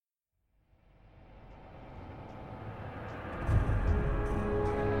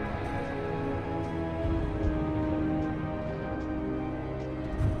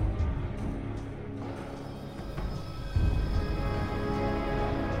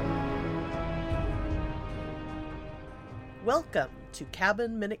Welcome to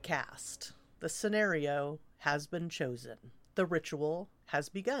Cabin Minute Cast. The scenario has been chosen. The ritual has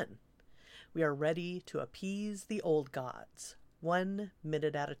begun. We are ready to appease the old gods, 1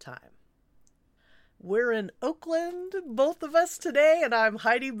 minute at a time. We're in Oakland, both of us today, and I'm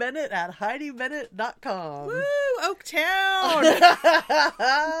Heidi Bennett at HeidiBennett.com. Woo! Oaktown!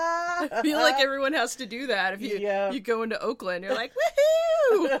 I feel like everyone has to do that. If you go into Oakland, you're like,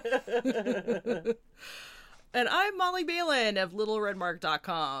 woohoo! And I'm Molly Balin of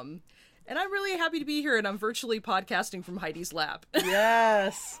LittleRedmark.com. And I'm really happy to be here, and I'm virtually podcasting from Heidi's lap.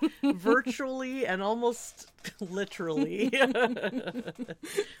 Yes, virtually and almost literally.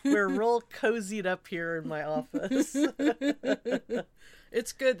 We're real cozied up here in my office.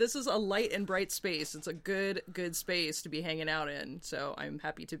 It's good. This is a light and bright space. It's a good space to be hanging out in. So I'm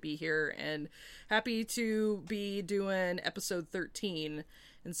happy to be here and happy to be doing episode 13.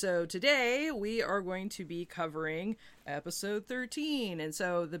 And so today we are going to be covering episode 13. And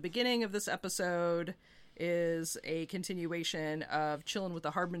so the beginning of this episode is a continuation of Chillin' with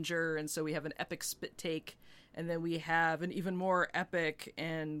the Harbinger. And so we have an epic spit take. And then we have an even more epic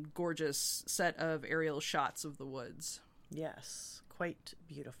and gorgeous set of aerial shots of the woods. Yes, quite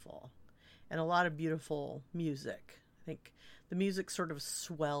beautiful. And a lot of beautiful music. I think the music sort of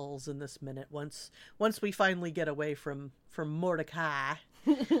swells in this minute once we finally get away from Mordecai,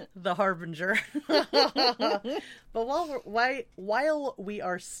 the Harbinger. But while we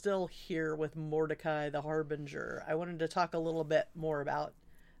are still here with Mordecai, the Harbinger, I wanted to talk a little bit more about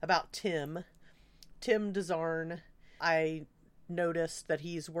Tim DeZarn. I noticed that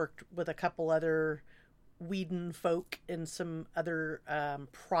he's worked with a couple other Whedon folk in some other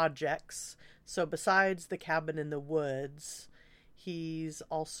projects. So besides The Cabin in the Woods, he's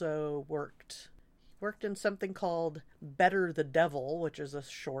also worked in something called Better the Devil, which is a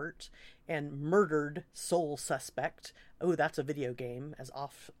short, and Murdered Soul Suspect. Oh, that's a video game, as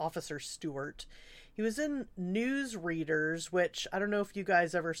Officer Stewart. He was in Newsreaders, which I don't know if you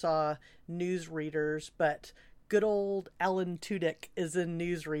guys ever saw Newsreaders, but good old Alan Tudyk is in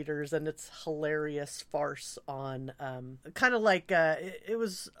Newsreaders, and it's hilarious farce on kind of like it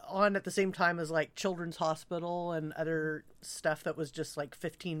was on at the same time as like Children's Hospital and other stuff that was just like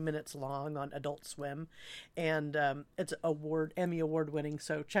 15 minutes long on Adult Swim, and it's Emmy award winning.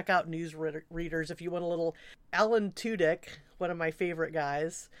 So check out Newsreaders if you want a little Alan Tudyk, one of my favorite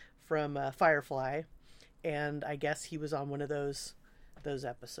guys from Firefly, and I guess he was on one of those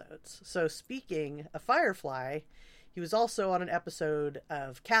episodes. So speaking of Firefly, he was also on an episode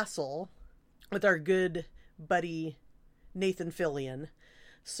of Castle with our good buddy Nathan Fillion.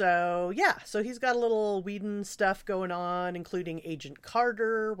 So he's got a little Whedon stuff going on, including Agent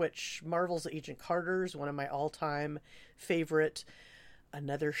Carter, which Marvel's Agent Carter is one of my all-time favorite,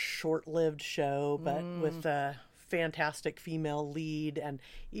 another short-lived show, but with a fantastic female lead. And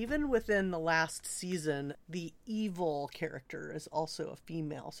even within the last season, the evil character is also a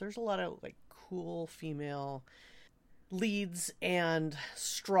female. So there's a lot of like cool female leads and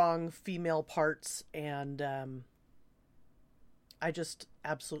strong female parts, and I just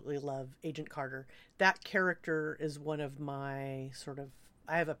absolutely love Agent Carter. That character is one of my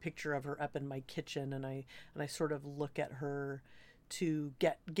I have a picture of her up in my kitchen, and I sort of look at her to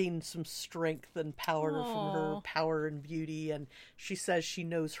gain some strength and power from her power and beauty. And she says she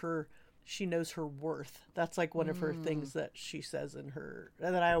knows her worth. That's like one of her things that she says in her,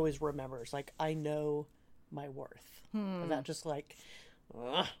 that I always remember. It's like, I know my worth. And that just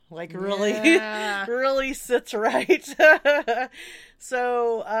really sits right.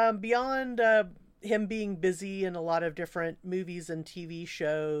 So beyond him being busy in a lot of different movies and TV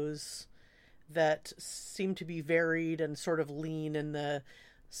shows that seem to be varied and sort of lean in the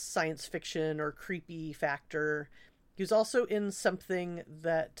science fiction or creepy factor, he was also in something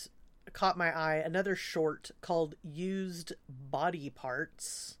that caught my eye, another short called Used Body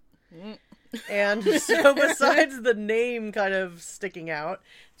Parts. And so besides the name kind of sticking out,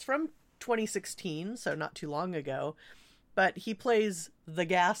 it's from 2016, so not too long ago, but he plays the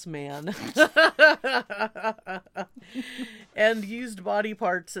Gas Man. And Used Body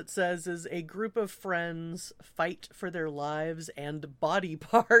Parts, it says, is a group of friends fight for their lives and body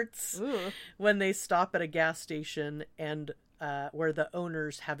parts when they stop at a gas station, and where the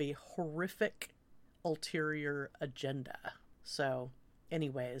owners have a horrific ulterior agenda. So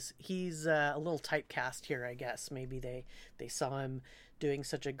anyways, he's a little typecast here, I guess. Maybe they saw him doing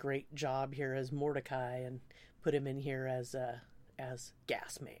such a great job here as Mordecai and put him in here as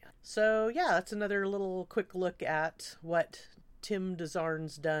Gas Man. So yeah, that's another little quick look at what Tim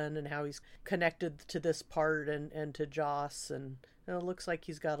DeZarn's done and how he's connected to this part and to Joss, and it looks like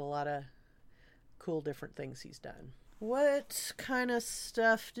he's got a lot of cool different things he's done. What kind of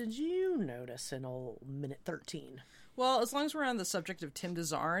stuff did you notice in old minute 13? Well, as long as we're on the subject of Tim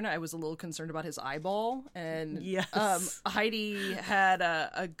DeZarn, I was a little concerned about his eyeball. And Yes. Heidi had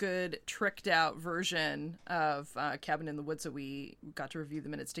a good tricked out version of Cabin in the Woods that we got to review the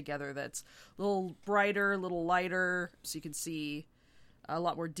minutes together that's a little brighter, a little lighter, so you can see a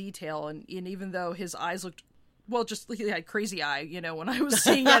lot more detail. And even though his eyes looked, well, just he had crazy eye, when I was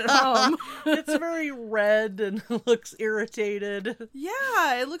seeing it at home. It's very red and looks irritated.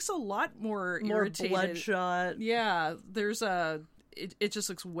 Yeah, it looks a lot more irritated. Bloodshot. Yeah, there's it just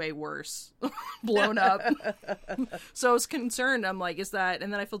looks way worse. Blown up. So I was concerned. I'm like, is that,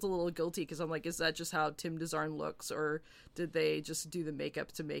 and then I felt a little guilty because I'm like, is that just how Tim DeZarn looks, or did they just do the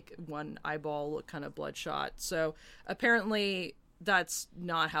makeup to make one eyeball look kind of bloodshot? So apparently that's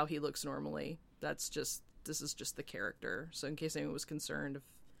not how he looks normally. This is just the character. So in case anyone was concerned if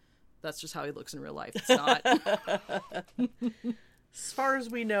that's just how he looks in real life, it's not. As far as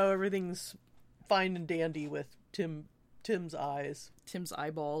we know, everything's fine and dandy with Tim's eyes. Tim's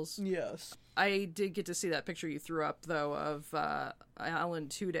eyeballs. Yes. I did get to see that picture you threw up, though, of Alan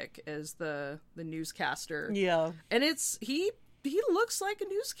Tudyk as the newscaster. Yeah. And he looks like a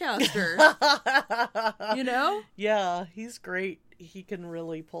newscaster. Yeah, he's great. He can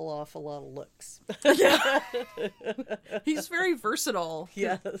really pull off a lot of looks. Yeah. He's very versatile.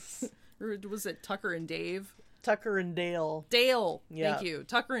 Yes. Or was it Tucker and Dave? Tucker and Dale. Dale. Yeah. Thank you.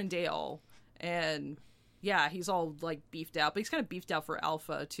 Tucker and Dale. And yeah, he's all like beefed out. But he's kind of beefed out for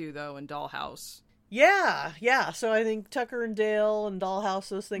Alpha too, though, in Dollhouse. Yeah. So I think Tucker and Dale and Dollhouse,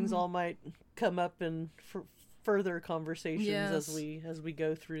 those things all might come up in further conversations as we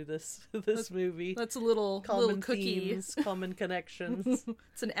go through this movie. That's a little cookie. Themes, common connections.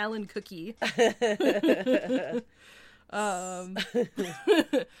 It's an Alan cookie.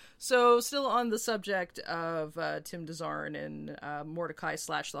 So still on the subject of Tim DeZarn and Mordecai /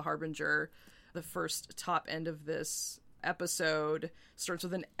 the Harbinger, the first top end of this episode starts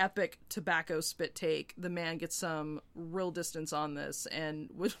with an epic tobacco spit take. The man gets some real distance on this, and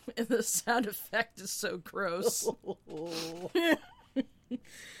the sound effect is so gross.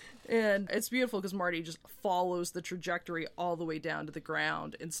 And it's beautiful because Marty just follows the trajectory all the way down to the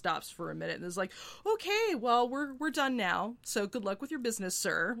ground and stops for a minute and is like, okay, well, we're done now, so good luck with your business,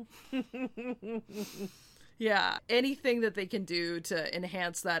 sir. Yeah, anything that they can do to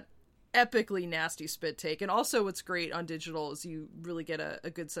enhance that epically nasty spit take. And also what's great on digital is you really get a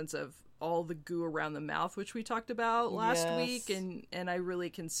good sense of all the goo around the mouth, which we talked about last week, and I really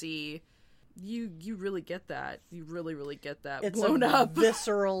can see you really get that. You really get that. It's blown up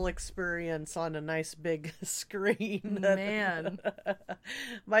visceral experience on a nice big screen. Man.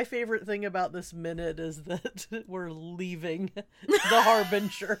 My favorite thing about this minute is that we're leaving the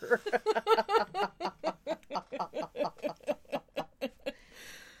Harbinger.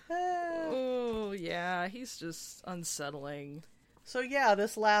 Oh, yeah, he's just unsettling. So yeah,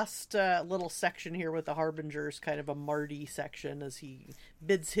 this last little section here with the Harbinger is kind of a Marty section as he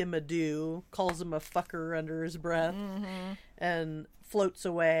bids him adieu, calls him a fucker under his breath, and floats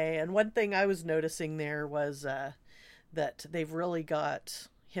away. And one thing I was noticing there was that they've really got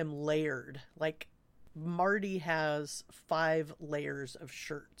him layered. Like, Marty has 5 layers of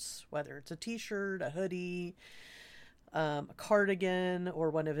shirts, whether it's a t-shirt, a hoodie, a cardigan, or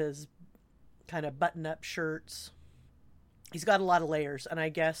one of his kind of button-up shirts. He's got a lot of layers, and I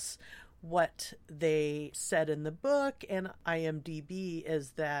guess what they said in the book and IMDb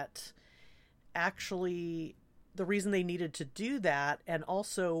is that actually the reason they needed to do that, and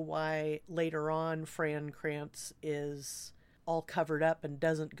also why later on Fran Krantz is all covered up and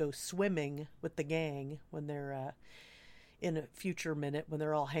doesn't go swimming with the gang when they're in a future minute when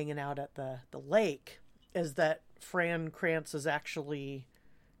they're all hanging out at the lake, is that Fran Krantz is actually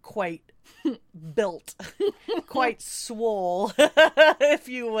quite built, quite swole, if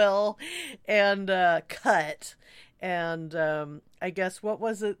you will, and cut. And I guess, what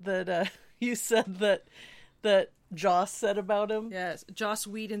was it that you said that Joss said about him? Yes, Joss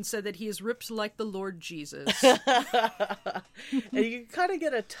Whedon said that he is ripped like the Lord Jesus. And you kind of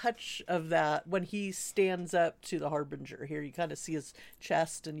get a touch of that when he stands up to the Harbinger here. You kind of see his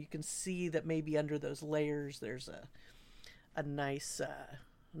chest, and you can see that maybe under those layers there's a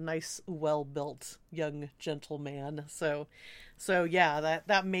nice well-built young gentleman. So yeah,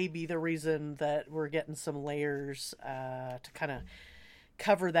 that may be the reason that we're getting some layers to kind of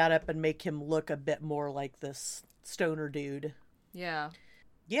cover that up and make him look a bit more like this stoner dude. Yeah.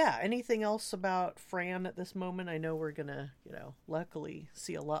 Anything else about Fran at this moment? I know we're gonna, luckily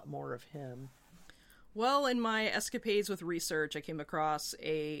see a lot more of him. Well, in my escapades with research, I came across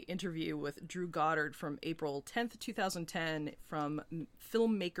a interview with Drew Goddard from April 10th, 2010 from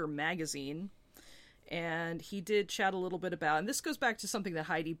Filmmaker Magazine. And he did chat a little bit about, and this goes back to something that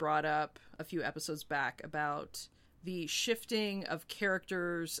Heidi brought up a few episodes back about the shifting of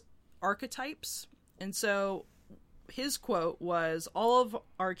characters' archetypes. And so his quote was, all of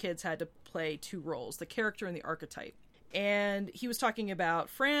our kids had to play two roles, the character and the archetype. And he was talking about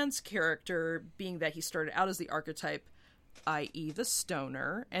Fran's character being that he started out as the archetype, i.e. the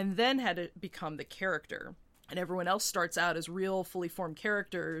stoner, and then had to become the character. And everyone else starts out as real, fully formed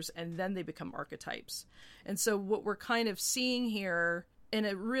characters, and then they become archetypes. And so what we're kind of seeing here, and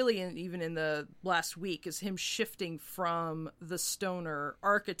it really, even in the last week, is him shifting from the stoner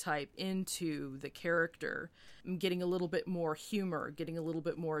archetype into the character, getting a little bit more humor, getting a little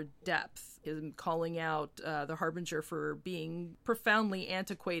bit more depth, him calling out the Harbinger for being profoundly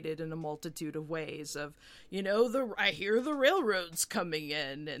antiquated in a multitude of ways of, I hear the railroads coming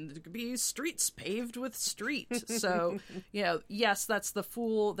in and there could be streets paved with street. So, yes, that's the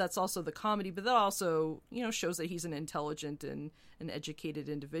fool. That's also the comedy, but that also, shows that he's an intelligent and an educated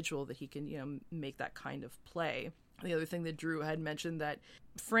individual, that he can, make that kind of play. The other thing that Drew had mentioned, that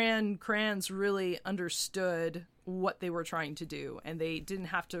Fran Kranz really understood what they were trying to do, and they didn't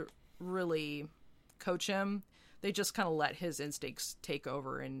have to really coach him. They just kind of let his instincts take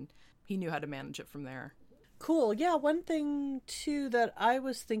over, and he knew how to manage it from there. Cool. Yeah, one thing, too, that I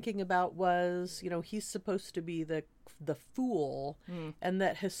was thinking about was, he's supposed to be the fool, and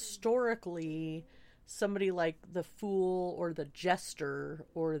that historically somebody like the fool or the jester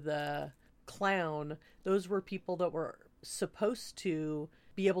or the clown, those were people that were supposed to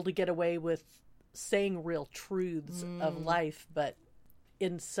be able to get away with saying real truths of life, but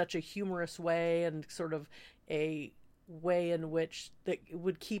in such a humorous way and sort of a way in which that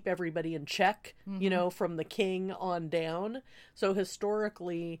would keep everybody in check, from the king on down. So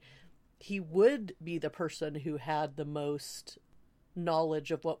historically, he would be the person who had the most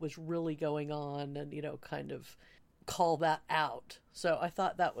knowledge of what was really going on and, kind of call that out. So I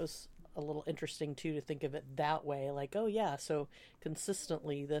thought that was a little interesting too, to think of it that way, like, oh yeah, so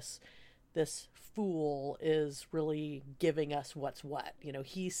consistently this fool is really giving us what's what.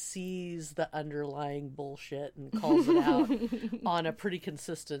 He sees the underlying bullshit and calls it out on a pretty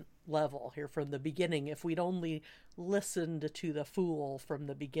consistent level here from the beginning. If we'd only listened to the fool from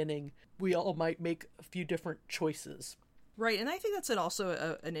the beginning, we all might make a few different choices. Right, and I think that's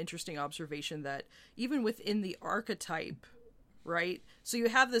also an interesting observation, that even within the archetype, right? So you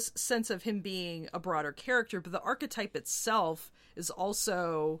have this sense of him being a broader character, but the archetype itself is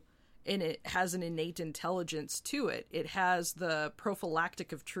also, and it has an innate intelligence to it. It has the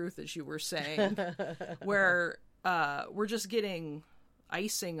prophylactic of truth, as you were saying, where we're just getting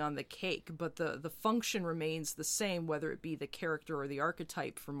icing on the cake, but the function remains the same, whether it be the character or the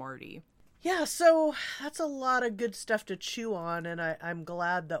archetype for Marty. Yeah, so that's a lot of good stuff to chew on, and I'm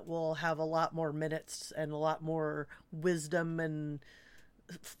glad that we'll have a lot more minutes and a lot more wisdom and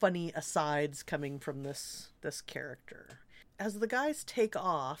funny asides coming from this character. As the guys take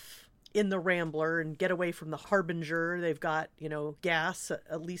off in the Rambler and get away from the Harbinger, they've got, gas,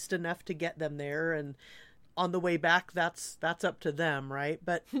 at least enough to get them there, and on the way back, that's up to them, right?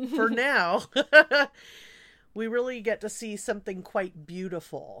 But for now, we really get to see something quite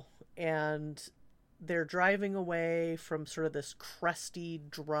beautiful. And they're driving away from sort of this crusty,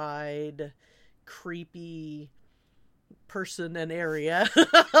 dried, creepy person and area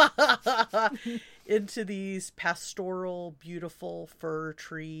into these pastoral, beautiful fir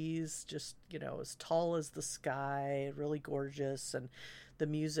trees, just, as tall as the sky, really gorgeous. And the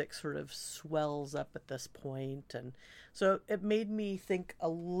music sort of swells up at this point. And so it made me think a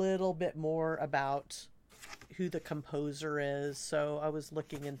little bit more about who the composer is. So I was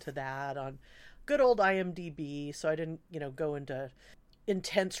looking into that on good old IMDb. So I didn't, go into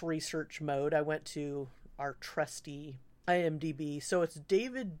intense research mode. I went to our trusty IMDb. So it's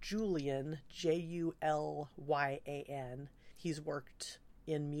David Julyan, Julyan. He's worked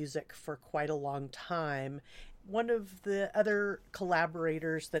in music for quite a long time. One of the other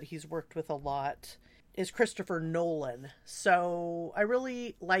collaborators that he's worked with a lot is Christopher Nolan. So I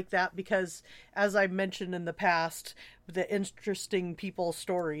really like that because, as I mentioned in the past, the interesting people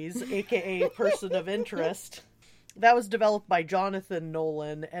stories, aka person of interest, that was developed by Jonathan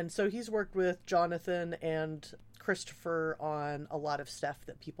Nolan. And so he's worked with Jonathan and Christopher on a lot of stuff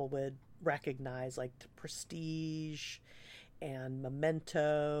that people would recognize, like The Prestige and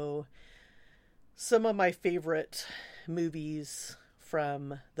Memento. Some of my favorite movies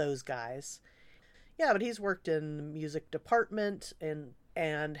from those guys. Yeah, but he's worked in the music department and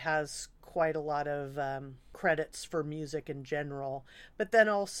and has quite a lot of credits for music in general. But then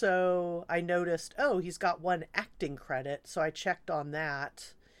also I noticed, oh, he's got one acting credit, so I checked on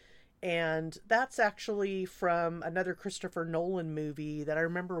that. And that's actually from another Christopher Nolan movie that I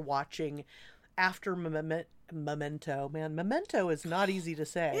remember watching after Memento. Man, Memento is not easy to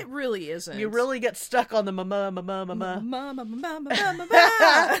say. It really isn't. You really get stuck on the Memento.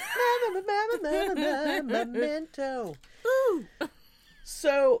 Ooh.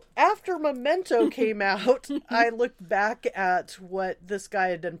 So after Memento came out, I looked back at what this guy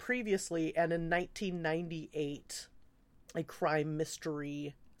had done previously, and in 1998, a crime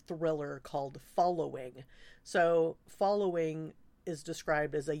mystery thriller called Following. So Following is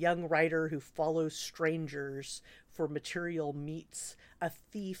described as a young writer who follows strangers for material meets a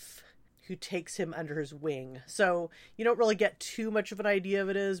thief who takes him under his wing. So you don't really get too much of an idea of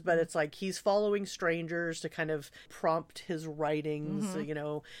it is, but it's like he's following strangers to kind of prompt his writings, you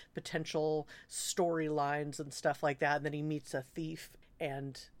know, potential storylines and stuff like that. And then he meets a thief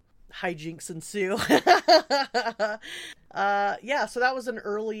and hijinks ensue. Yeah, so that was an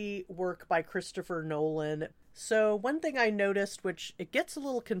early work by Christopher Nolan. So one thing I noticed, which it gets a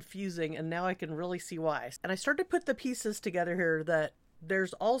little confusing, and now I can really see why. And I started to put the pieces together here that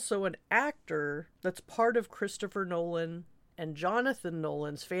there's also an actor that's part of Christopher Nolan and Jonathan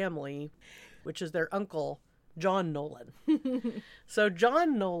Nolan's family, which is their uncle, John Nolan. So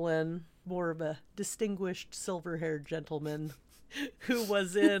John Nolan, more of a distinguished silver-haired gentleman who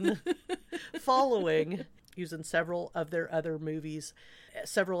was in Following. He was in several of their other movies,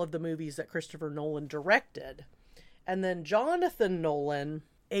 several of the movies that Christopher Nolan directed. And then Jonathan Nolan,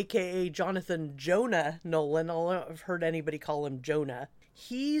 a.k.a. Jonathan Jonah Nolan, although I've heard anybody call him Jonah,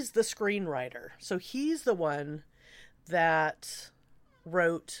 he's the screenwriter. So he's the one that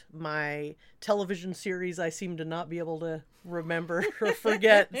wrote my television series I seem to not be able to remember or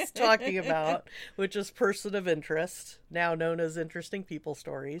forget talking about, which is Person of Interest, now known as Interesting People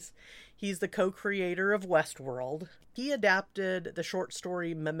Stories. He's the co-creator of Westworld. He adapted the short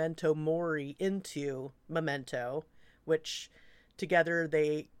story Memento Mori into Memento, which together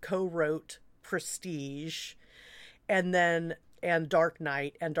they co-wrote Prestige, and Dark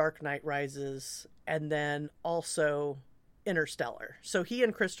Knight and Dark Knight Rises, and then also Interstellar. So he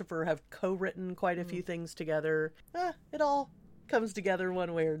and Christopher have co-written quite a few things together. It all comes together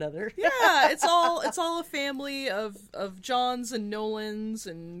one way or another. Yeah, it's all a family of Johns and Nolans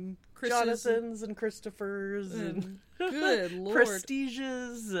and Chris's Jonathans and Christophers and good Lord,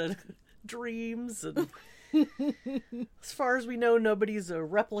 Prestiges and Dreams, and as far as we know, nobody's a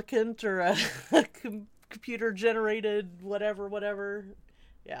replicant or a computer generated whatever.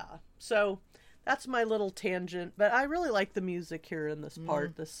 Yeah. So that's my little tangent, but I really like the music here in this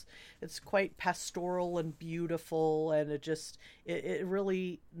part. It's quite pastoral and beautiful, and it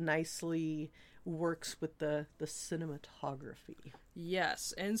really nicely works with the cinematography.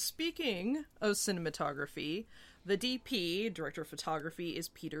 Yes, and speaking of cinematography, the DP, director of photography, is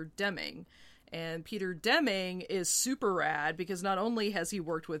Peter Deming. And Peter Deming is super rad because not only has he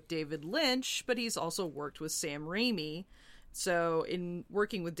worked with David Lynch, but he's also worked with Sam Raimi. So in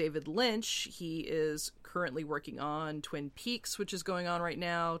working with David Lynch, he is currently working on Twin Peaks, which is going on right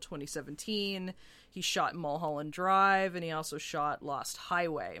now, 2017. He shot Mulholland Drive, and he also shot Lost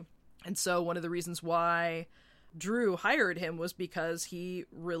Highway. And so one of the reasons why Drew hired him was because he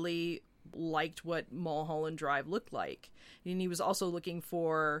really liked what Mulholland Drive looked like. And he was also looking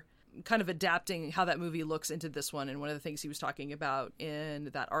for kind of adapting how that movie looks into this one. And one of the things he was talking about in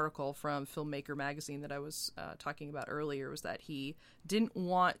that article from Filmmaker magazine that I was talking about earlier was that he didn't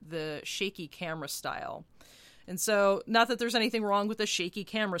want the shaky camera style. And so, not that there's anything wrong with the shaky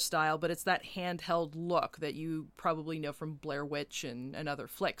camera style, but it's that handheld look that you probably know from Blair Witch and other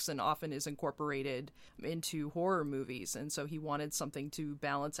flicks, and often is incorporated into horror movies. And so he wanted something to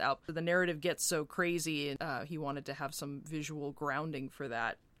balance out. The narrative gets so crazy, and he wanted to have some visual grounding for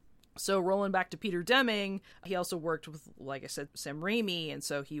that. So rolling back to Peter Deming, he also worked with, like I said, Sam Raimi, and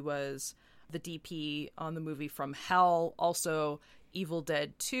so he was the DP on the movie From Hell, also Evil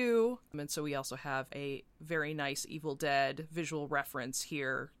Dead 2, and so we also have a very nice Evil Dead visual reference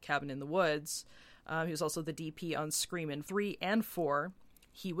here, Cabin in the Woods. He was also the DP on Scream 3 and 4.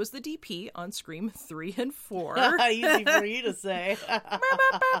 He was the DP on Scream 3 and 4. Easy for you to say.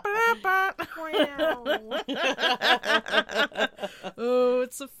 Oh,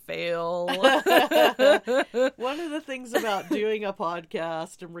 it's a fail. One of the things about doing a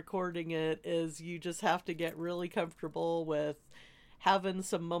podcast and recording it is you just have to get really comfortable with having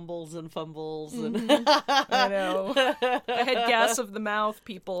some mumbles and fumbles. And I know. I had gas of the mouth,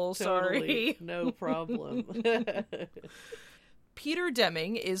 people. Totally. Sorry. No problem. Peter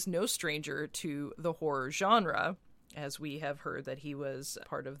Deming is no stranger to the horror genre, as we have heard that he was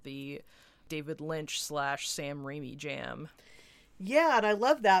part of the David Lynch / Sam Raimi jam. Yeah, and I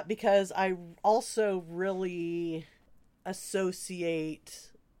love that because I also really associate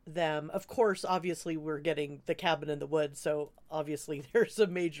them. Of course, obviously, we're getting The Cabin in the Woods, so obviously there's a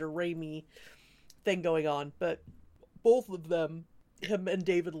major Raimi thing going on, but both of them, him and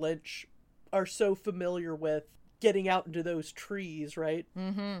David Lynch, are so familiar with getting out into those trees, right?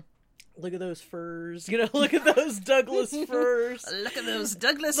 Mm-hmm. Look at those firs. Look at those Douglas firs. Look at those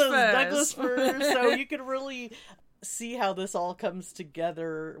Douglas firs. Douglas firs. So you can really see how this all comes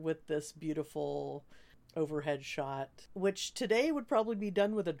together with this beautiful overhead shot, which today would probably be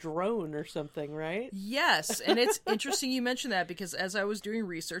done with a drone or something, right? Yes, and it's interesting you mentioned that, because as I was doing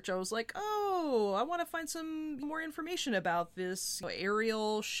research, I was like, oh, I want to find some more information about this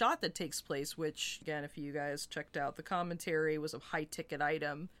aerial shot that takes place, which, again, if you guys checked out the commentary, was a high-ticket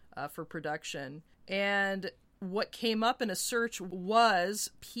item for production. And what came up in a search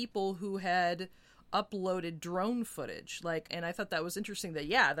was people who had uploaded drone footage, and I thought that was interesting that,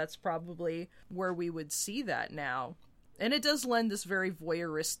 yeah, that's probably where we would see that now. And it does lend this very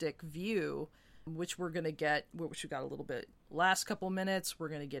voyeuristic view, which we're going to get, which we got a little bit last couple minutes, we're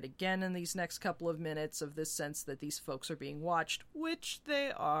going to get again in these next couple of minutes, of this sense that these folks are being watched, which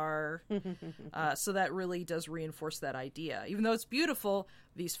they are. So that really does reinforce that idea. Even though it's beautiful,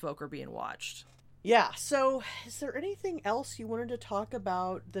 these folk are being watched. Yeah, so is there anything else you wanted to talk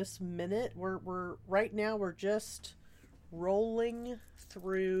about this minute? We're right now we're just rolling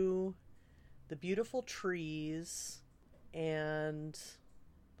through the beautiful trees, and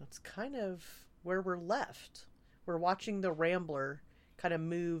that's kind of where we're left. We're watching the Rambler kind of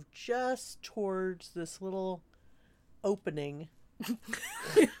move just towards this little opening.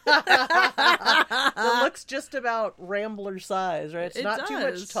 It looks just about Rambler size, right? It's not too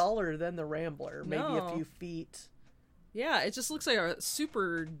much taller than the Rambler, maybe a few feet. Yeah, it just looks like a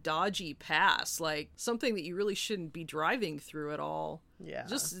super dodgy pass, like something that you really shouldn't be driving through at all. Yeah.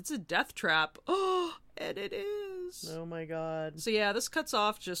 It's a death trap. Oh, and it is. Oh my god. So yeah, this cuts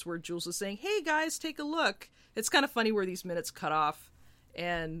off just where Jules is saying, hey guys, take a look. It's kind of funny where these minutes cut off,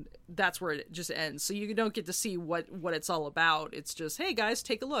 and that's where it just ends. So you don't get to see what it's all about. It's just, hey guys,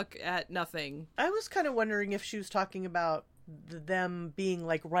 take a look at nothing. I was kind of wondering if she was talking about them being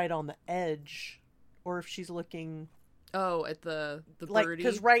like right on the edge, or if she's looking at the like, birdie.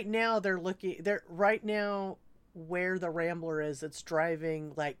 because right now they're right now where the Rambler is. It's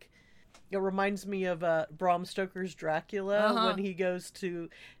driving like, it reminds me of Bram Stoker's Dracula when he goes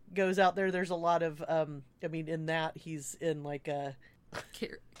out there. There's a lot of in that he's in like a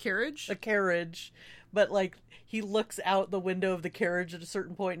carriage, but like he looks out the window of the carriage at a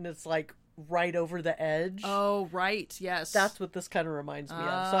certain point, and it's like right over the edge. Oh, right, yes. That's what this kind of reminds me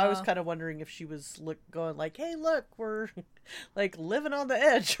of. So I was kind of wondering if she was going like, hey, look, we're like living on the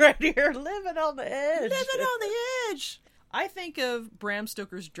edge right here, living on the edge. I think of Bram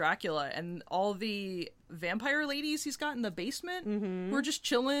Stoker's Dracula and all the vampire ladies he's got in the basement who are just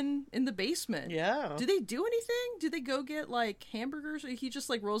chilling in the basement. Yeah. Do they do anything? Do they go get, like, hamburgers? Or he just,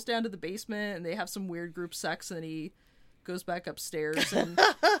 like, rolls down to the basement and they have some weird group sex and then he goes back upstairs and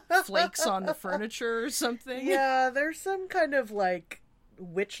flakes on the furniture or something? Yeah, there's some kind of, like,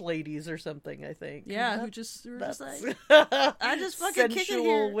 witch ladies or something, I think. Yeah, who are just like, I just fucking kick it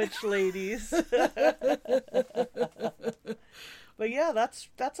here. Sensual witch ladies. But yeah,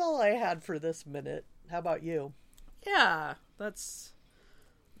 that's all I had for this minute. How about you? Yeah, that's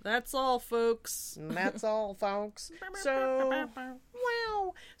all, folks. That's all, folks. So,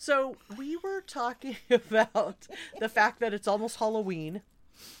 wow. So we were talking about the fact that it's almost Halloween.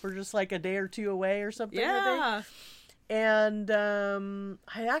 We're just like a day or two away or something. Yeah. And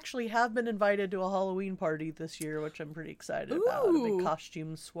I actually have been invited to a Halloween party this year, which I'm pretty excited about. A big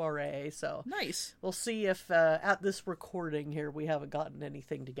costume soiree. So nice. We'll see if at this recording here we haven't gotten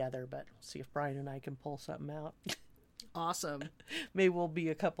anything together, but we'll see if Brian and I can pull something out. Awesome. Maybe we'll be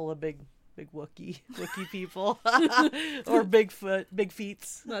a couple of big Wookiee people. Or big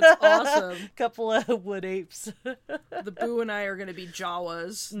feets. That's awesome. Couple of wood apes. The Boo and I are going to be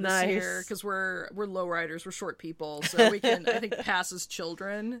Jawas nice. This year because we're lowriders, we're short people, so we can, I think, pass as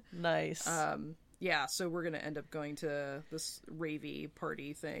children. Nice. Yeah, so we're going to end up going to this ravey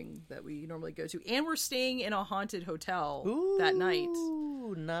party thing that we normally go to. And we're staying in a haunted hotel that night.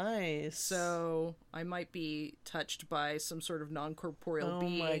 Ooh, nice. So I might be touched by some sort of non-corporeal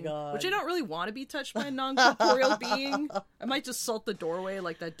being. Oh my god. Which I don't really want to be touched by a non-corporeal being. I might just salt the doorway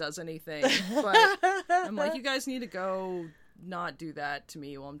like that does anything. But I'm like, you guys need to go not do that to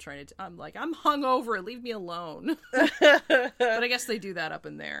me while I'm trying to... I'm like, I'm hungover. Leave me alone. But I guess they do that up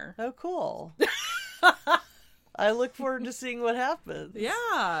in there. Oh, cool. I look forward to seeing what happens.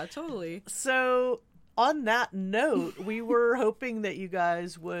 Yeah, totally. So, on that note, we were hoping that you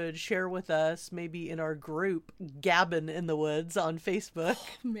guys would share with us, maybe in our group, Gabbin' in the Woods on Facebook. Oh,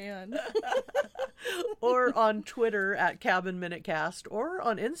 man. Or on Twitter at Cabin Minute Cast, or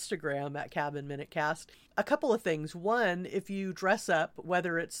on Instagram at Cabin Minute Cast. A couple of things. One, if you dress up,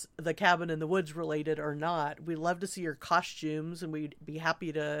 whether it's the Cabin in the Woods related or not, we'd love to see your costumes, and we'd be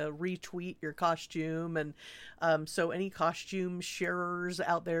happy to retweet your costume. And so any costume sharers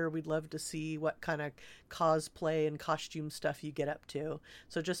out there, we'd love to see what kind of cosplay and costume stuff you get up to.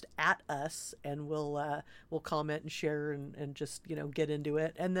 So just at us, and we'll comment and share and just, get into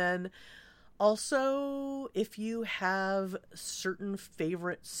it. And then also, if you have certain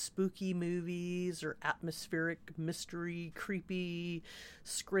favorite spooky movies or atmospheric, mystery, creepy,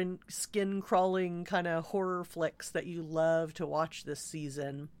 skin-crawling kind of horror flicks that you love to watch this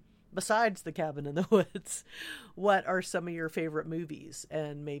season, besides The Cabin in the Woods, what are some of your favorite movies?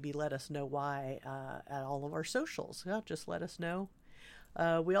 And maybe let us know why at all of our socials. Yeah, just let us know.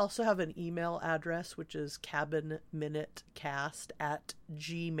 We also have an email address, which is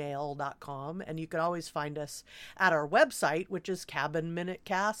cabinminutecast@gmail.com. And you can always find us at our website, which is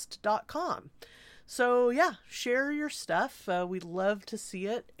cabinminutecast.com. So yeah, share your stuff. We'd love to see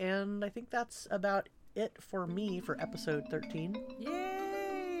it. And I think that's about it for me for episode 13.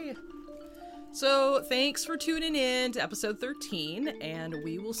 Yay! So thanks for tuning in to episode 13, and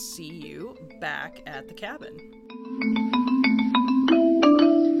we will see you back at the cabin.